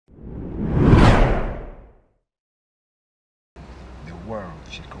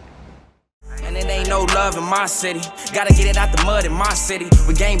show love in my city. Gotta get it out the mud in my city.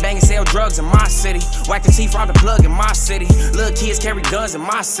 We gang bang and sell drugs in my city. Whack the teeth out the plug in my city. Little kids carry guns in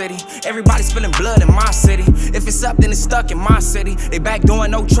my city. Everybody spilling blood in my city. If it's up, then it's stuck in my city. They back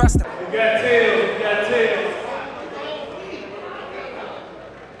doing no trusting. You got tails, you got tails.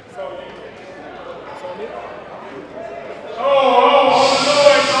 All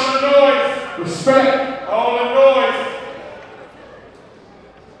the noise. Respect. All the noise.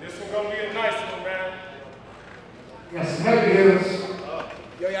 This one's gonna be a nice one, man. We got some heavy hitters.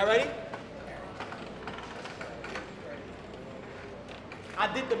 Yo, y'all ready?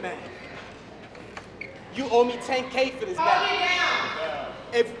 I did the math. You owe me 10K for this battle.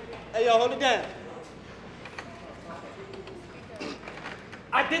 Hold it down. Hey, yo, hold it down.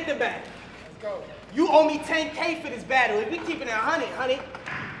 I did the math. Let's go. You owe me 10K for this battle. If we keeping it 100, honey.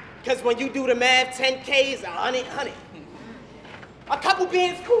 Because when you do the math, 10K is 100, honey. A couple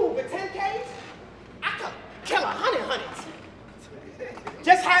bands cool, but 10Ks? I could kill 100 hundreds.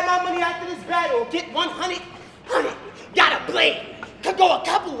 Just have my money after this battle. Get 100, 100. Got a blade. Could go a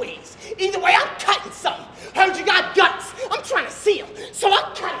couple ways. Either way, I'm cutting something. Heard you got guts. I'm trying to seal. So I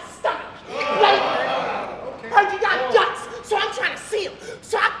cut his stomach. Blade. Heard you got guts. So I'm trying to seal.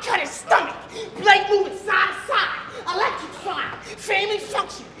 So I cut his stomach. Blade moving side to side. Electric fire. Family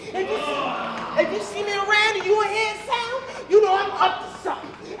function. If you see me around and you ain't hear sound, you know I'm up to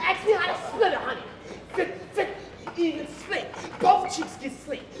something. Ask me how to split 100. 50-50. Even split. Both cheeks get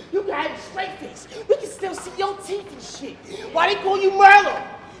slit. You can have a straight face. We can still see your teeth and shit. Why they call you Merlo?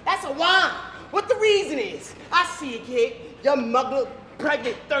 That's a wine. What the reason is? I see it, kid. Your muggle,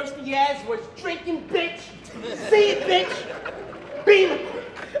 pregnant, thirsty ass was drinking, bitch. See it, bitch? Beam it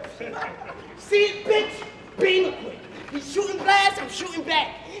quick. See it, bitch? Beam it quick. He's shooting blast, I'm shooting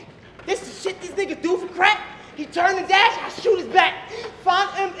back. This the shit these niggas do for crack. He turn the dash, I shoot his back. Find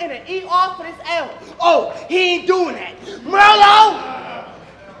him in an ER for this L. Oh, he ain't doing that. Merlo!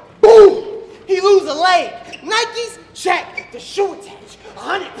 Boom! He lose a leg. Nikes? Check. The shoe attached.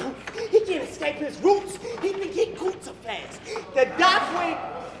 100 proof. He can't escape his roots. He think he coots so fast. The doc went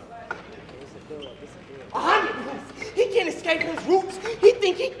 100 proof. He can't escape his roots. He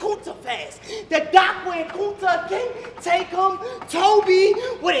think he coots so fast. The doc went Kunta again. Take him. Toby,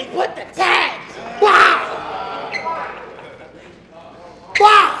 where they put the tag. Wow!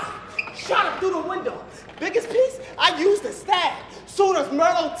 Wow! Shot him through the window. Biggest piece, I used a stab. Soon as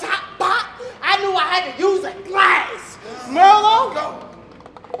Merlo top bot, I knew I had to use a glass. Merlo,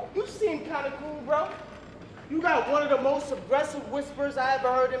 you seem kind of cool, bro. You got one of the most aggressive whispers I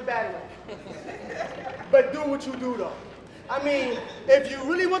ever heard in battle. But do what you do, though. I mean, if you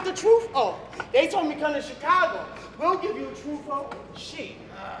really want the truth, oh, they told me come to Chicago. We'll give you a truth, oh, shit.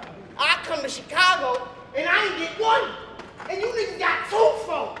 I come to Chicago, and I ain't get one. And you niggas got 2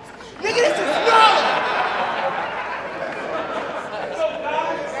 phones. Nigga, this is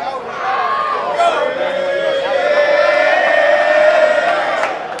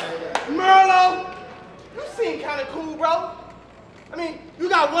Merlo, you seem kind of cool, bro. I mean, you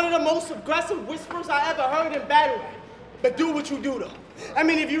got one of the most aggressive whispers I ever heard in battle. But do what you do, though. I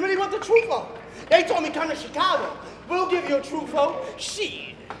mean, if you really want the truth, oh, they told me come to Chicago. We'll give you a truth, oh.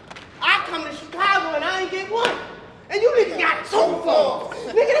 Shit. I come to Chicago and I ain't get one. And you niggas got 2 phones.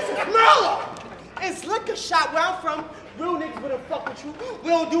 Nigga, this is Merlo. It's liquor shop where I'm from. Real niggas wouldn't fuck with you. We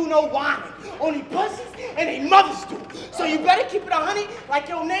don't do no whining. Only pussies and they mothers do. So you better keep it 100 like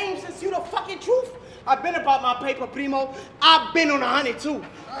your name since you the fucking truth. I've been about my paper, primo. I've been on 100 too.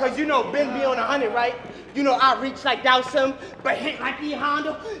 Cause you know Ben be on 100, right? You know I reach like Dowsum, but hit like E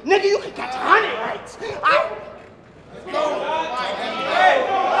Honda. Nigga, you can catch 100 right.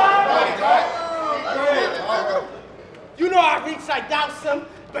 You know I reach like Dowsum,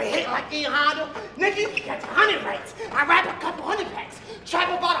 but hit like E Honda. Nigga, you can catch 100 rights. I rap a couple 100 packs. Trap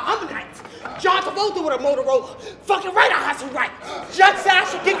about 100 nights. John Travolta with a Motorola. Fucking right, I hustle right. Judge said I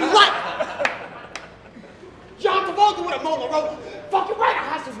should give you life. John Travolta with a Motorola. Fucking right, I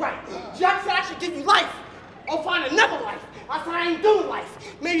hustle right. Judge said I should give you life. Or find another life. I said I ain't doing life.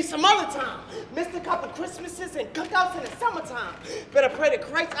 Maybe some other time. Missed a couple Christmases and cookouts in the summertime. Better pray to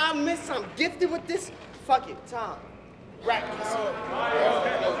Christ I miss. I'm gifted with this fucking time. Right. Make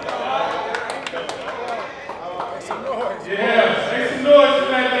some noise. Yeah, make some noise for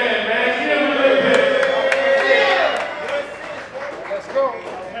that man. Give him a little bit. Let's go.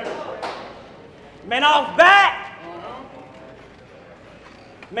 Men off back.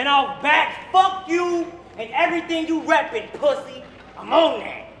 Men off back. Fuck you and everything you reppin', pussy. I'm on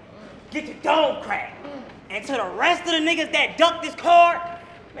that. Get your dome cracked. And to the rest of the niggas that duck this card,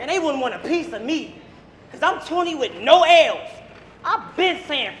 man, they wouldn't want a piece of me. Cause I'm 20 with no L's. I've been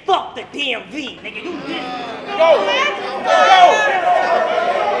saying fuck the DMV, nigga. You been.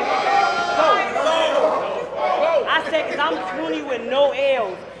 I said, cause I'm 20 with no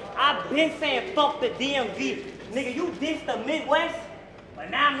L's. I've been saying fuck the DMV. Nigga, you dissed the Midwest, but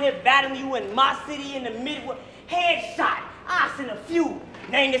now I'm here battling you in my city in the Midwest. Headshot, I sent a few.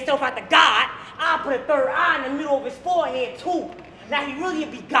 Name yourself after God. I put a third eye in the middle of his forehead too. Now he really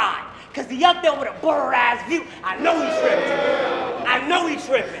be God, cause he up there with a bird-ass view. I know he tripping. I know he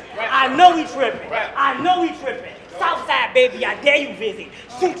tripping. I know he tripping. I know he tripping. Southside, baby, I dare you visit.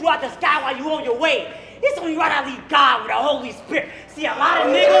 Shoot you out the sky while you on your way. It's only right I leave God with the Holy Spirit. See, a lot of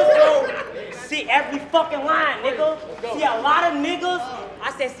niggas, see every fucking line, nigga. See, a lot of niggas,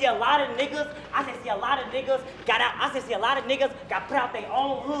 I said, see a lot of niggas, I said, see a lot of niggas got out, I said, see a lot of niggas got put out their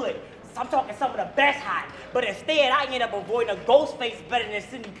own hood. So I'm talking some of the best hot. But instead, I end up avoiding a ghost face better than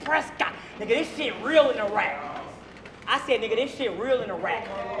Sidney Prescott. Nigga, this shit real in Iraq. I said, nigga, this shit real in Iraq.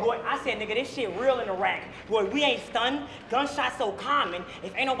 Boy, I said, nigga, this shit real in Iraq. Boy, we ain't stunned. Gunshots so common.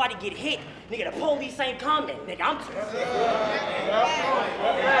 If ain't nobody get hit, nigga, the police ain't coming. Nigga, I'm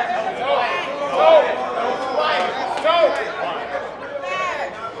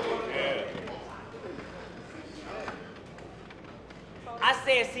I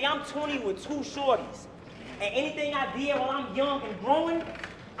said, see, I'm 20 with 2 shorties. And anything I did while I'm young and growing,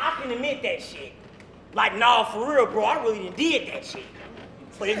 I can admit that shit. Like, nah, for real, bro, I really did that shit.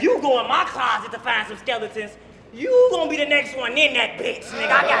 But if you go in my closet to find some skeletons, you gonna be the next one in that bitch,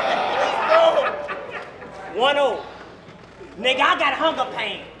 nigga. I got that. 1-0. Nigga, I got hunger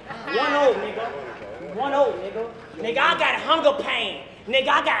pain. 1-0, nigga. 1-0, nigga. Nigga, I got hunger pain. Nigga,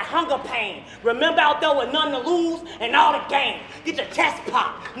 I got hunger pain. Remember out there with none to lose and all the game. Get your chest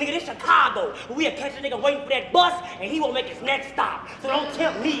popped. Nigga, this Chicago. We'll catch a nigga waiting for that bus and he won't make his next stop. So don't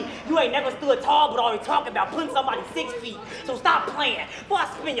tempt me. You ain't never stood tall but already talking about putting somebody 6 feet. So stop playing before I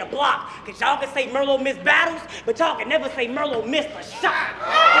spin your block. Cause y'all can say Merlo missed battles, but y'all can never say Merlo missed a shot.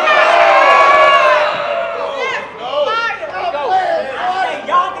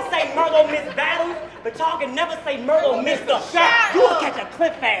 Y'all can say Merlo missed battles, but y'all can never say Merlo missed a shot. You will catch a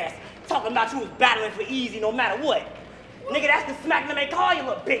clip fast talking about you was battling for easy no matter what. Nigga, that's the smack them they call you,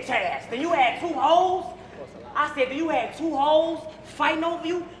 little bitch ass. Then you had 2 hoes. I said, then you had 2 hoes fighting over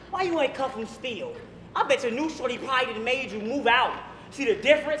you. Why you ain't cuff them still? I bet your new shorty probably done made you move out. See the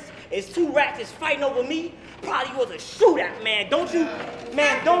difference? Is 2 ratchets fighting over me. Probably was a shootout, man. Don't you,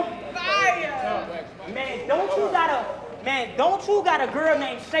 man, don't. Man, don't you got a girl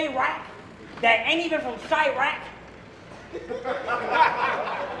named Chirac that ain't even from Chirac?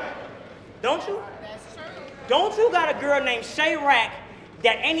 Don't you? That's true. Don't you got a girl named Chirac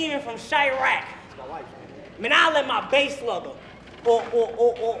that ain't even from Chirac? Man, I'll let my bass slugger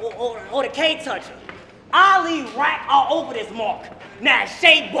or the K-toucher. I'll leave rack all over this mark. Now,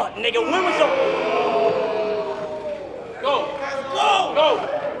 Shay Butt, nigga, when was your... Go. Go.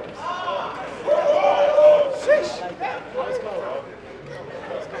 Go.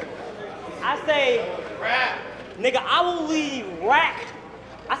 I say, nigga, I will leave rack.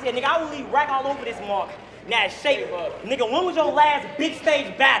 I said, nigga, I will leave rack all over this mark. Now, Shay Butt, nigga, when was your last big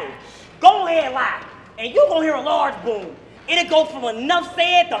stage battle? Go ahead, lie, and you gonna hear a large boom. It'll go from enough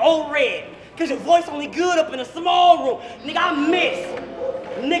said to old red. Cause your voice only good up in a small room. Nigga, I miss.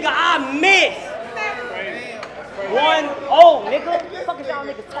 Nigga, I miss. 1-0, nigga. What the fuck is y'all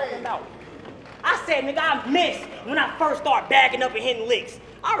niggas talking about? I said, nigga, I miss when I first started backing up and hitting licks.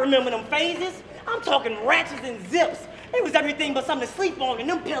 I remember them phases. I'm talking ratchets and zips. It was everything but something to sleep on in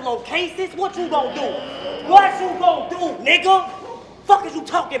them pillowcases. What you gonna do? What you gonna do, nigga? Fuck is you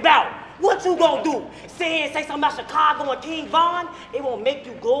talking about? What you gonna do? Say something about Chicago and King Von? It won't make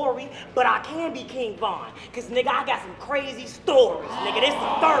you glory, but I can be King Von. Cause nigga, I got some crazy stories. Nigga, this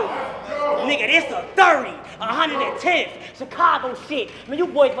a 30. Nigga, this a 30. 110th. Chicago shit. Man, you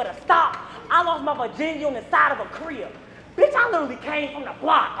boys better stop. I lost my virginity on the side of a crib. Bitch, I literally came from the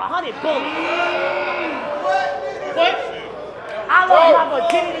block. 100 bullets. What? I lost my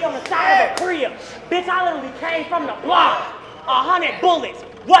virginity on the side of a crib. Bitch, I literally came from the block. 100 bullets.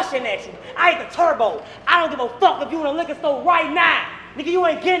 Rushing at you. I hit the turbo. I don't give a fuck if you in a liquor store right now. Nigga, you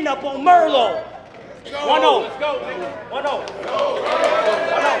ain't getting up on Merlo. 1-0. Let's go, nigga. 1-0.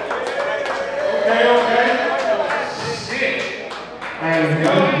 Okay. Shit. Hey,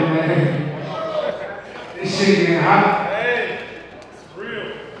 man. This shit getting hot. Hey, it's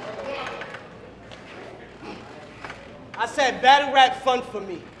real. I said battle rap fun for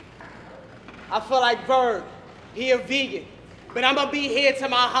me. I feel like Verb. He a vegan. But I'm gonna be here till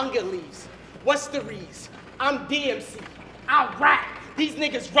my hunger leaves. What's the reason? I'm DMC. I rap. These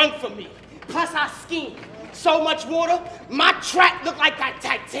niggas run from me. Plus I scheme. So much water, my track look like that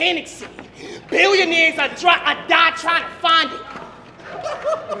Titanic scene. Billionaires are die trying to find it.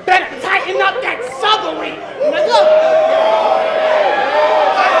 Better tighten up that submarine, nigga.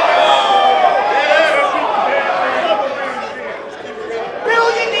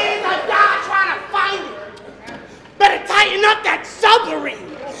 Billionaires are die trying to find it. Better tighten up that submarine.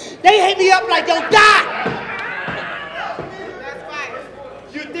 They hit me up like, yo, die.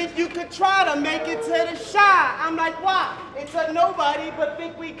 You think you could try to make it to the shot? I'm like, why? It's a nobody, but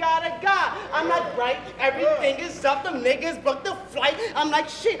think we got a guy. I'm like, right, everything is up. Them niggas booked the flight. I'm like,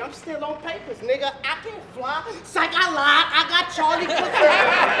 shit, I'm still on papers, nigga. I can't fly. Psych, I lied. I got Charlie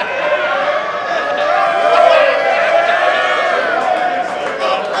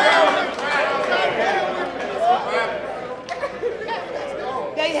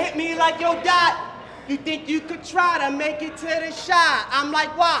They hit me like, yo, Dot. You think you could try to make it to the shot? I'm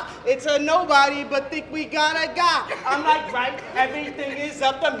like, why? It's a nobody, but think we got a guy. I'm like, right, everything is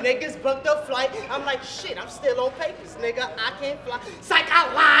up. Them niggas booked the flight. I'm like, shit, I'm still on papers, nigga. I can't fly. Psych,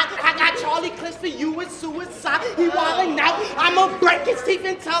 I lied. I got Charlie Clips for you with suicide. He wildin' out. I'ma break his teeth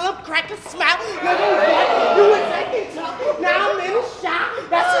and tell him crack a smile. Nigga, what? You was acting tough. Now I'm in a shot.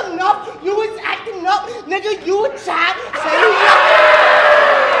 That's enough. You was acting up. Nigga, you a child. Say you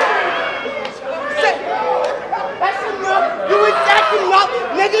That's enough. You was acting up.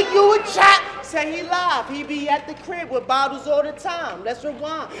 Nigga, you a chap. Say he live. He be at the crib with bottles all the time. Let's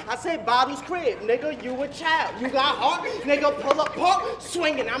rewind. I say bottles crib. Nigga, you a child. You got heart. Nigga, pull up park.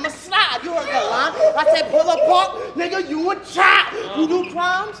 Swinging. I'ma slide. You heard the line. I said pull up park. Nigga, you a child. You do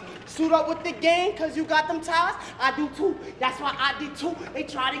crimes. Suit up with the gang cause you got them ties. I do too. That's why I did too. They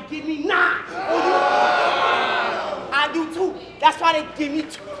try to give me 9. I do too. That's why they give me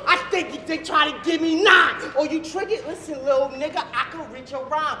 2. I think they try to give me 9. Or you triggered? Listen, little nigga, I can reach your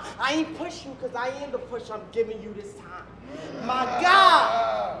rhyme. I ain't push you cause I am the push I'm giving you this time. My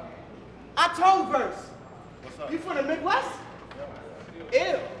God. I told verse. You from the Midwest?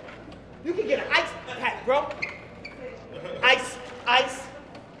 Ew. You can get an ice pack, bro. Ice.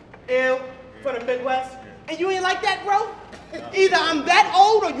 Ew, from the Midwest. And you ain't like that, bro? Either I'm that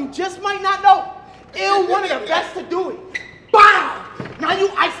old or you just might not know. Ew, one of the best to do it. Bow! Now you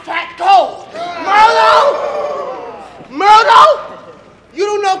ice pack cold. Merlo? You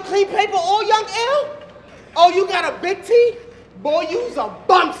don't know clean paper or young ill? Oh, you got a big T? Boy, you's a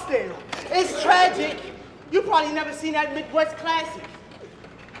bump still. It's tragic. You probably never seen that Midwest classic.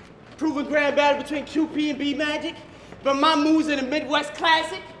 Proven grand battle between QP and B Magic. But my moves in the Midwest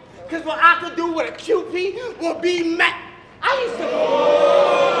classic. Cause what I could do with a QP will be Mac. I used to.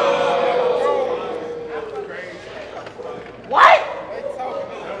 What?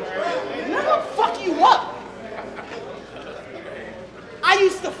 Nigga, fuck you up. I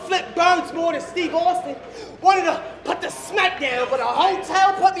used to flip Burns more than Steve Austin. Wanted to put the smack down, but a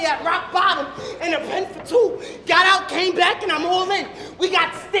hotel put me at rock bottom in a pen for 2. Got out, came back, and I'm all in. We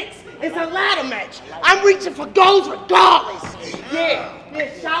got sticks. It's a ladder match. I'm reaching for goals regardless. Yeah,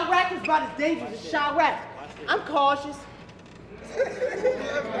 Chirac is about as dangerous as Chirac. I'm cautious.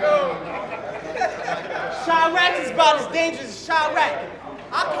 Chirac is about as dangerous as Chirac.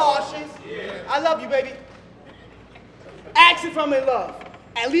 I'm cautious. I love you, baby. Ask if I'm in love.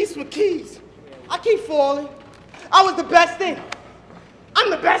 At least with keys. I keep falling. I was the best thing. I'm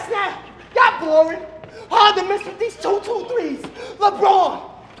the best now. Got boring. Hard to miss with these 2-2-3s. LeBron.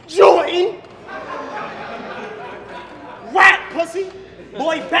 Jordan. Rat pussy.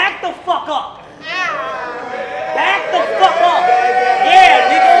 Boy, back the fuck up. Back the fuck up. Yeah,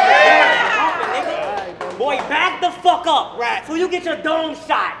 nigga. Boy, back the fuck up. Right. So you get your dome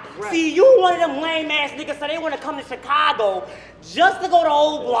shot. Right. See, you one of them lame ass niggas, so they want to come to Chicago just to go to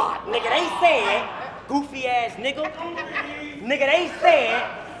Old Block. Nigga, they said, goofy ass nigga. Nigga,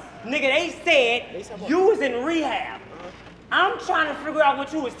 they said you was in rehab. I'm trying to figure out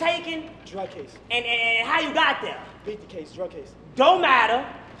what you was taking. Drug case. And how you got there. Beat the case, drug case. Don't matter,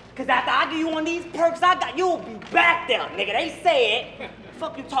 cause after I give you one of these perks I got, you'll be back there, nigga. They said,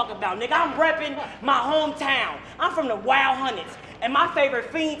 fuck you talking about, nigga? I'm repping my hometown. I'm from the Wild Hunters. And my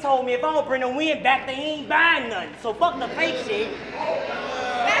favorite fiend told me if I don't bring the wind back, they ain't buying nothing. So fuck the fake shit.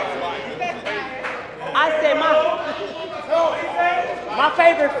 I said my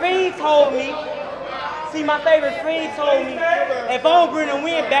favorite fiend told me, see, my favorite friend told me, if I don't bring the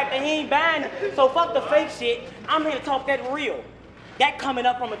wind back, then he ain't buying it. So fuck the fake shit. I'm here to talk that real. That coming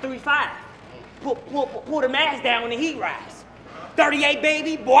up from a 3-5. Pull the mask down when the heat rise. 38,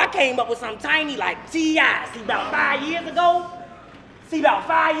 baby. Boy, I came up with something tiny like T.O.S. See, about 5 years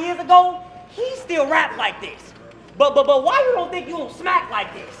ago, he still rap like this. But why you don't think you don't smack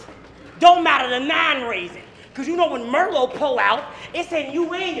like this? Don't matter the 9 raising. Cause you know when Merlo pull out, it said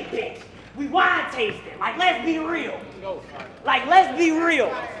you and your bitch. We wine tasting. Like, let's be real. Like, let's be real.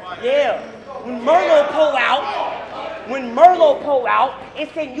 Yeah. When Merlo pull out, it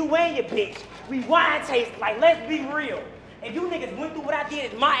said you and your bitch. We wine tasting. Like, let's be real. If you niggas went through what I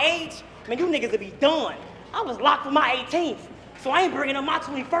did at my age, man, you niggas would be done. I was locked for my 18th. So I ain't bringing up my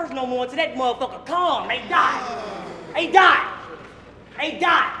 21st no more until that motherfucker come. They died.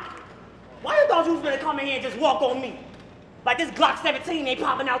 Why you thought you was gonna come in here and just walk on me? Like this Glock 17 ain't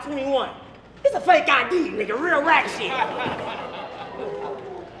popping out 21. It's a fake ID, nigga, real rack shit.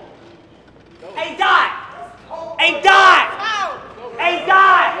 Hey, died.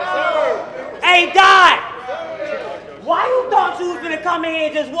 Why you thought you was gonna come in here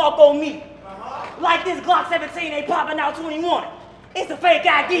and just walk on me? Like this Glock 17 ain't popping out 21. It's a fake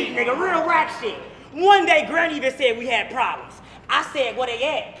ID, nigga, real rack shit. One day, Granny even said we had problems. I said, where they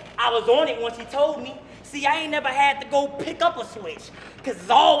at? I was on it once he told me. See, I ain't never had to go pick up a switch, cause it's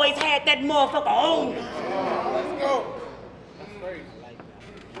always had that motherfucker on me. Let's go.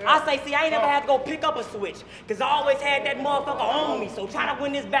 I say, see, I ain't never had to go pick up a switch, cause I always had that motherfucker on me. So try to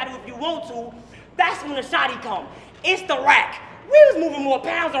win this battle if you want to. That's when the shotty come. It's the rack. We was moving more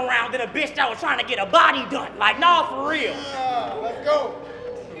pounds around than a bitch that was trying to get a body done. Like, nah, for real. Let's go.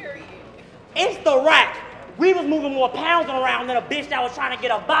 It's the rack. We was moving more pounds around than a bitch that was trying to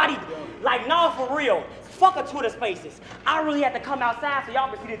get a body. Like, nah, for real. Fuck a Twitter Spaces. I really had to come outside so y'all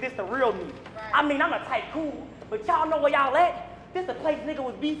can see that this the real me. I mean, I'm a tight cool, but y'all know where y'all at? This the place nigga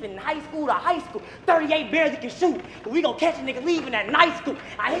was beefing in high school to high school. 38 bears he can shoot, but we gon' catch a nigga leaving at night school.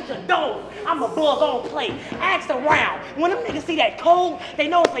 I hit your dome, I'm a buzz on play. Ask around. When them niggas see that code, they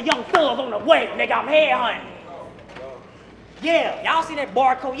know it's a young thug on the way. Nigga, I'm head hunting. Yeah, y'all see that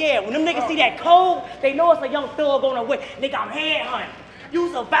barcode? Yeah, when them niggas see that code, they know it's a young thug on the way. Nigga, I'm head hunting.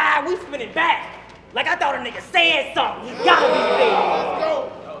 You survive, we spin it back. Like I thought a nigga said something. He gotta be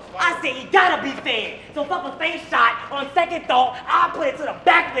fed. I said he gotta be fed. So fuck a face shot. On second thought, I'll put it to the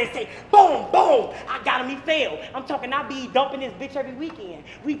back of it and say, boom, boom. I gotta be failed. I'm talking, I be dumping this bitch every weekend.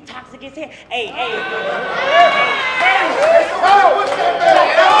 We toxic as hell. Hey.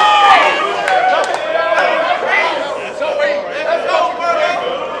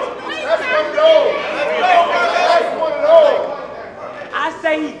 I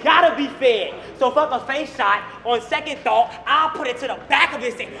say he gotta be fed. So fuck a face shot. On second thought, I'll put it to the back of it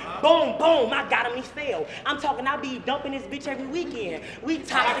and say, boom, boom, I got him, he failed. I'm talking, I be dumping this bitch every weekend. We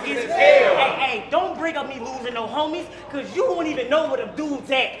toxic as hell. Hey, don't bring up me losing no homies, cause you won't even know where the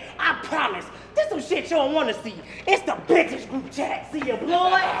dude's at. I promise. This some shit you don't wanna see. It's the bitches group chat. See your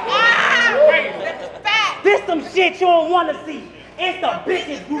blood? This some shit you don't wanna see. It's the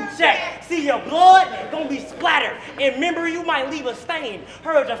bitches group chat. See your blood gonna be splattered. And remember, you might leave a stain.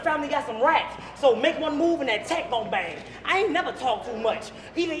 Heard your family got some rats, so make one move and that tech gon' bang. I ain't never talk too much.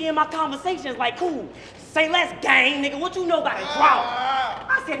 Even in my conversations like, cool, say less gang, nigga, what you know about a drought?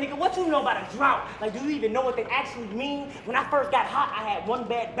 I said, nigga, what you know about a drought? Like, do you even know what they actually mean? When I first got hot, I had one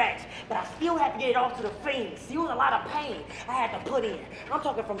bad batch, but I still had to get it off to the fiends. See, it was a lot of pain I had to put in. I'm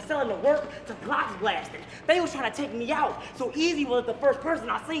talking from selling the work to blocks blasting. They was trying to take me out, so Easy was the first person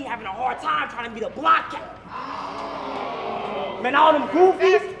I seen having a hard time trying to be the block cat. Man, all them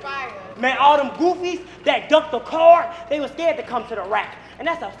goofies that ducked the car, they was scared to come to the rack. And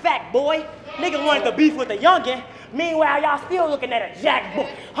that's a fact, boy. Nigga wanted to beef with the youngin'. Meanwhile, y'all still looking at a jack book.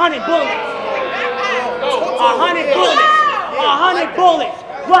 100 bullets. 100 bullets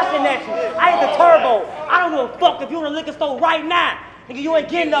rushing at you. I hit the turbo. I don't give a fuck if you in a liquor store right now. Nigga, you ain't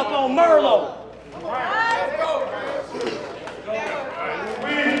getting up on Merlo.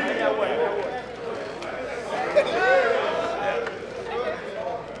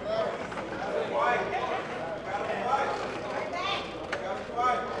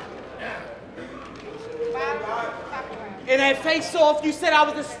 In that face-off, you said I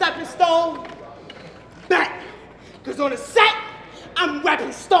was a stepping stone? Back. Cause on the set, I'm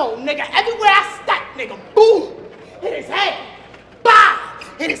rapping stone, nigga. Everywhere I step, nigga, boom. Hit his head. Bow.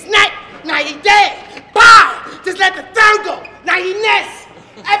 Hit his neck. Now he dead. Bow. Just let the third go. Now he next.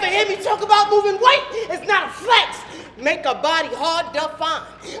 Ever hear me talk about moving weight? It's not a flex. Make a body hard to find.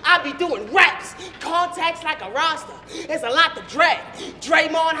 I be doing raps, contacts like a roster. There's a lot to drag.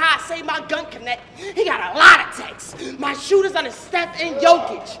 Draymond, how I say my gun connect. He got a lot of texts. My shooters on the Steph and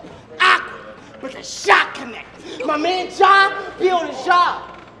Jokic. Awkward, but the shot connect. My man John be on his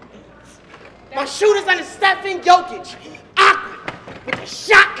job. My shooters on the Steph and Jokic. Awkward, but the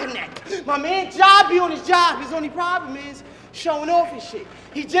shot connect. My man John be on his job. His only problem is showing off his shit.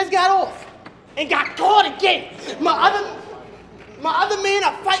 He just got off and got caught again. My other man,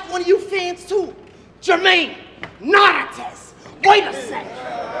 I fight one of you fans. fans too. Jermaine, not a test. Wait a sec.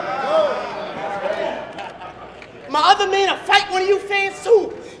 My other man will fight one of you fans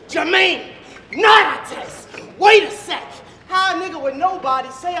too. Jermaine, not a test. Wait a sec. How a nigga with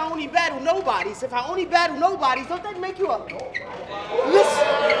nobodies say I only battle nobodies? If I only battle nobodies, don't that make you a... Listen.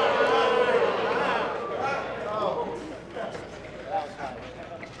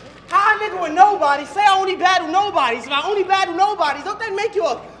 How a nigga with nobodies say I only battle nobodies? If I only battle nobodies, don't that make you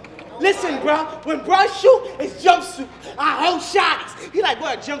a... Listen, bruh, when bruh shoot, it's jumpsuit. I hold shotties. He like,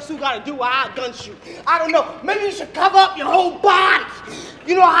 what a jumpsuit gotta do while I gun shoot? I don't know. Maybe you should cover up your whole body.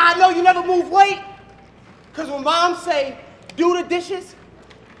 You know how I know you never move weight? Because when mom say, do the dishes,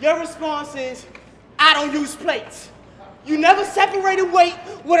 your response is, I don't use plates. You never separated weight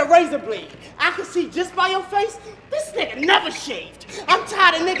with a razor blade. I can see just by your face, this nigga never shaved. I'm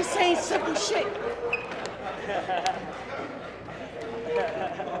tired of niggas saying simple shit.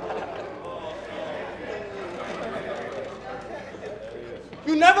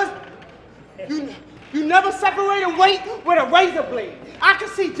 You never separated weight with a razor blade. I can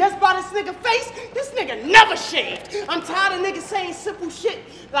see just by this nigga face, this nigga never shaved. I'm tired of niggas saying simple shit.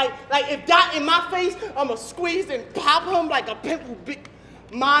 Like if Dot in my face, I'ma squeeze and pop him like a pimple big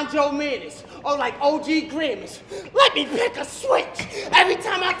Mind your manners. Or like OG Grimm's. Let me pick a switch. Every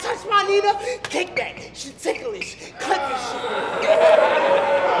time I touch my Nina, kick back. She ticklish. Clip this shit.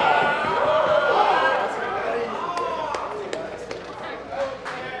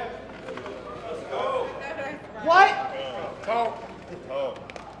 What? Talk.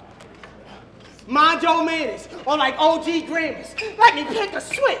 Mind your manners, or like OG Grimm's. Let me pick a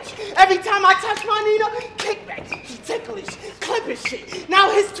switch. Every time I touch my Nina, kickback, he ticklish, clip his shit.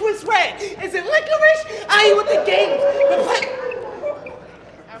 Now his twist red. Is it licorice? I ain't with the games.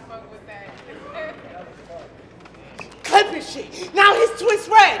 I fuck with that. Clip his shit. Now his twist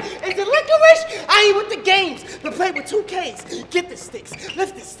red. Is it licorice? I ain't with the games. The play with 2 Ks. Get the sticks,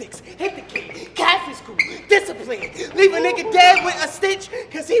 lift the sticks, hit the key. Calf is cool, discipline. Leave a nigga dead with a stitch,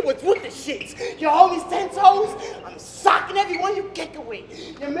 cause he was with the shits. Your homies 10 toes, I'm socking everyone you kick away.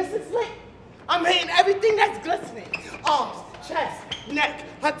 Your missus lit, I'm hitting everything that's glistening. Arms, chest, neck,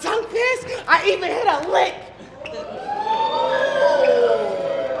 her tongue pierced, I even hit a lick.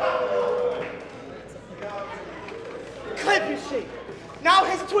 Clip your shit. Now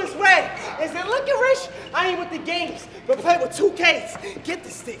his twist red. Is it licorice? I ain't with the games, but play with 2 Ks. Get the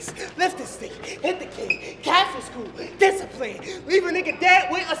sticks, lift the stick, hit the key. Calf is cool, discipline. Leave a nigga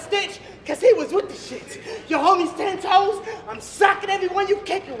dead with a stitch, cause he was with the shits. Your homies 10 toes, I'm socking everyone you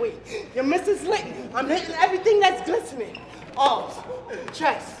kick away. Your missus lit, I'm hitting everything that's glistening. Arms,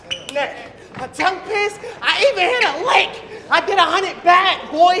 chest, neck, her tongue pierced, I even hit a lick. I did 100 bad,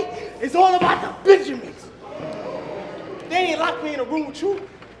 boy. It's all about the Benjamins. They ain't lock me in a room with you.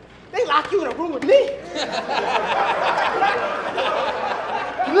 They lock you in a room with me.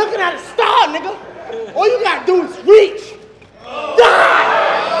 You're looking at a star, nigga. All you gotta do is reach. Die!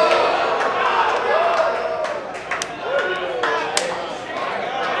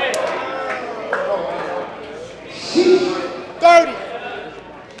 30.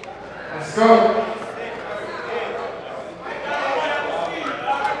 Let's go.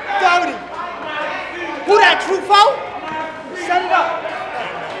 30. Who that, Truffaut? Set it up.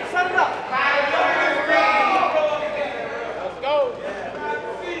 Set it up. Let's go.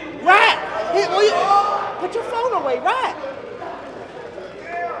 Right. Here, put your phone away, right?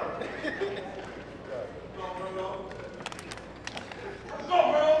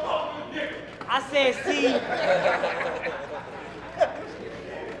 I said, see,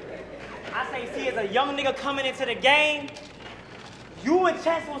 as a young nigga coming into the game, you and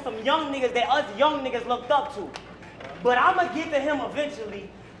Chess was some young niggas that us young niggas looked up to. But I'ma get to him eventually.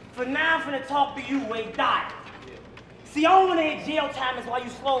 For now, I'm finna talk to you when he died. See, I don't wanna hit jail time is why you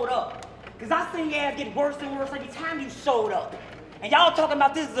slowed up. Cause I seen your ass get worse and worse every time you showed up. And y'all talking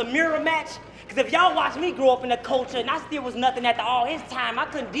about this as a mirror match? Cause if y'all watch me grow up in the culture and I still was nothing after all his time, I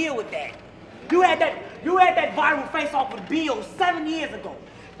couldn't deal with that. You had that viral face off with Bill 7 years ago.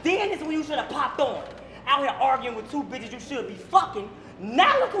 Then is when you should have popped on. Out here arguing with 2 bitches you should be fucking.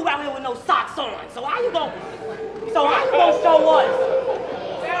 Now look who out here with no socks on. So how you gonna show us?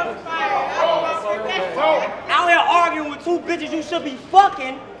 Out here arguing with 2 bitches you should be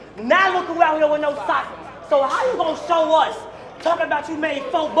fucking. Now look who out here with no socks. So how you gonna show us? Talking about you made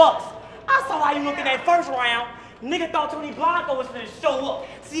 $4. I saw how you looked in that first round. Nigga thought Tony Blanco was gonna show up.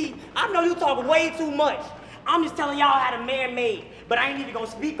 See, I know you talk way too much. I'm just telling y'all how the man made. But I ain't even gonna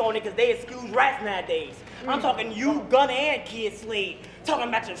speak on it because they excuse rats nowadays. I'm talking you, Gunner, and Kid Slade. Talking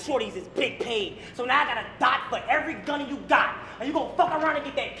about your shorties is big paid. So now I got a dot for every gunny you got. And you gonna fuck around and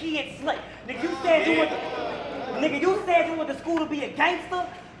get that key and slick. Nigga, you said you went to school to be a gangster?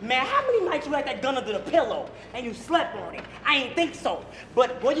 Man, how many nights you had that gun under the pillow and you slept on it? I ain't think so.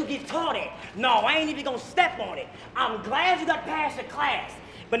 But where you get taught at? No, I ain't even gonna step on it. I'm glad you got past your class.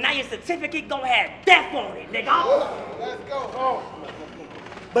 But now your certificate gonna have death on it, nigga. Let's go home.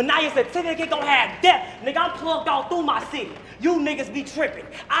 But now your certificate gonna have death. Nigga, I'm plugged all through my city. You niggas be tripping.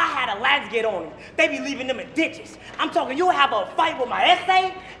 I had a lads get on them. They be leaving them in ditches. I'm talking, you'll have a fight with my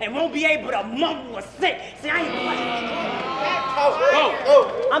essay and won't be able to mumble a sit. See, I ain't playing.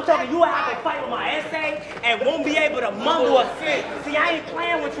 I'm talking, you'll have a fight with my essay and won't be able to mumble a sit. See, I ain't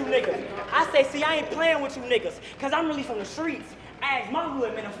playing with you niggas. I say, see, I ain't playing with you niggas. Cause I'm really from the streets. Ask my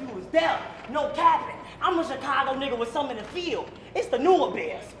hood man if you was there. No capping. I'm a Chicago nigga with something in the field. It's the newer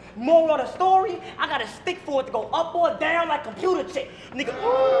bears. Moral of the story, I got a stick for it to go up or down like computer chick. Nigga,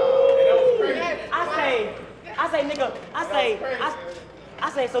 I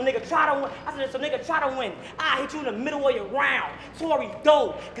say, so nigga try to win. I said, so nigga try to win. I hit you in the middle of your round. Tory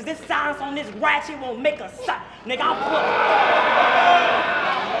dough, cause this silence on this ratchet won't make a sound. Nigga, I'm put.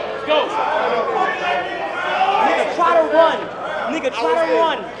 Go. Nigga, try to run. Nigga, try to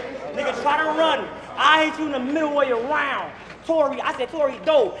run. Nigga, try to run. I hit you in the middle of your round. Tory, I said Tory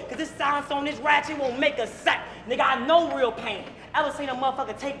dough, cause this silence on this ratchet won't make a sack. Nigga, I know real pain. Ever seen a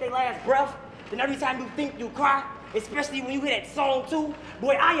motherfucker take their last breath? Then every time you think you cry, especially when you hear that song too,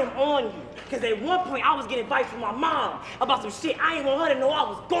 boy, I am on you. Cause at one point I was getting advice from my mom about some shit I ain't want her to know I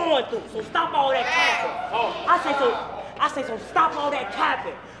was going through. So stop all that capping. I say so stop all that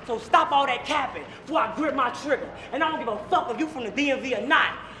capping. So stop all that capping before I grip my trigger. And I don't give a fuck if you from the DMV or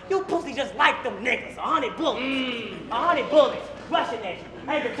not. You pussy just like them niggas. 100 bullets. 100 bullets. Rushing at you.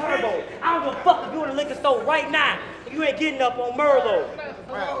 Hey, the turbo. I don't give a fuck if you in the liquor store right now. If you ain't getting up on Merlo.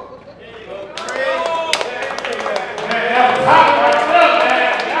 That was hot.